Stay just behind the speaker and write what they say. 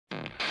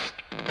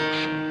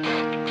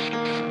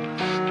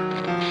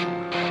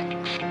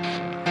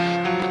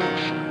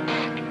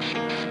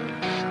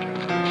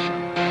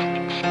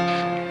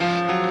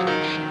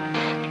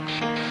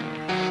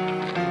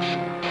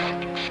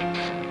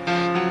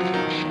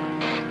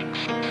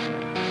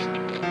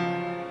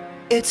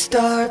It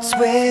starts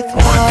with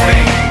one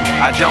thing,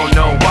 I don't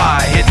know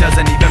why. It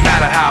doesn't even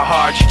matter how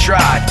hard you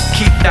tried.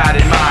 Keep that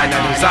in mind. I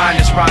designed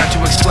this rhyme to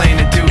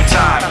explain in due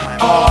time.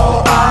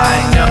 All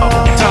I know,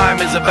 time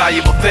is a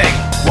valuable thing.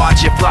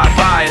 Watch it fly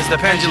by as the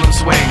pendulum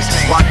swings.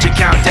 Watch it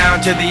count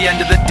down to the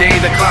end of the day.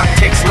 The clock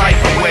takes life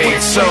away.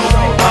 It's so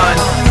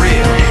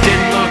unreal.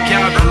 Didn't look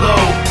out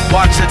below.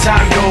 Watch the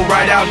time go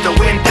right out the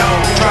window.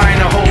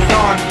 Trying to hold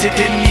on,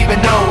 didn't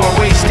even know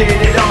I wasted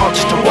it all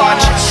just to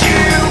watch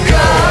you go.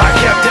 I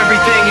kept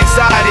everything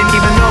inside, and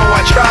even though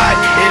I tried,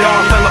 it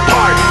all fell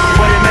apart.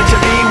 What it meant to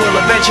be will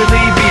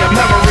eventually be a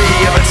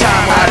memory of a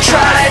time I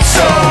tried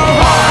so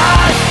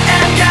hard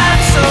and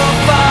got so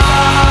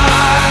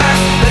far,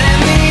 but in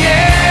the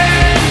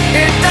end,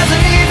 it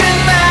doesn't even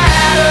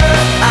matter.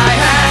 I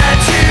had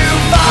to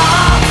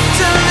fall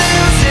to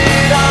lose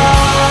it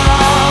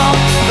all,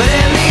 but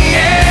in the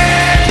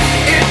end,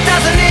 it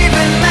doesn't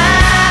even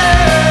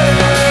matter.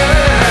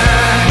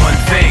 One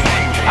thing,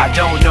 I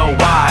don't know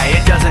why.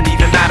 It doesn't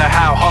even matter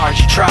how hard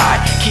you try.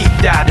 Keep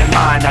that in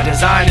mind. I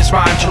designed this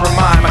rhyme to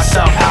remind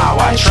myself how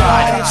I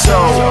tried so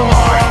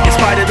hard. In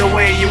spite of the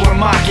way you were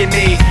mocking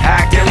me,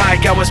 acting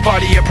like I was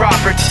part of your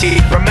property,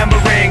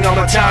 remembering all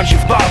the times you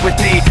fought with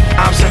me,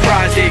 I'm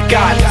surprised it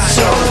got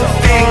so.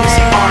 Things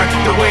aren't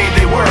the way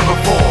they were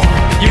before.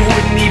 You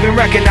wouldn't even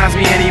recognize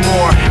me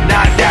anymore.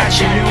 Not that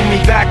you knew me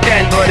back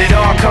then, but it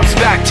all comes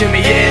back to me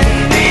in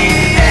the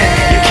end.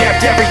 You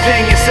kept everything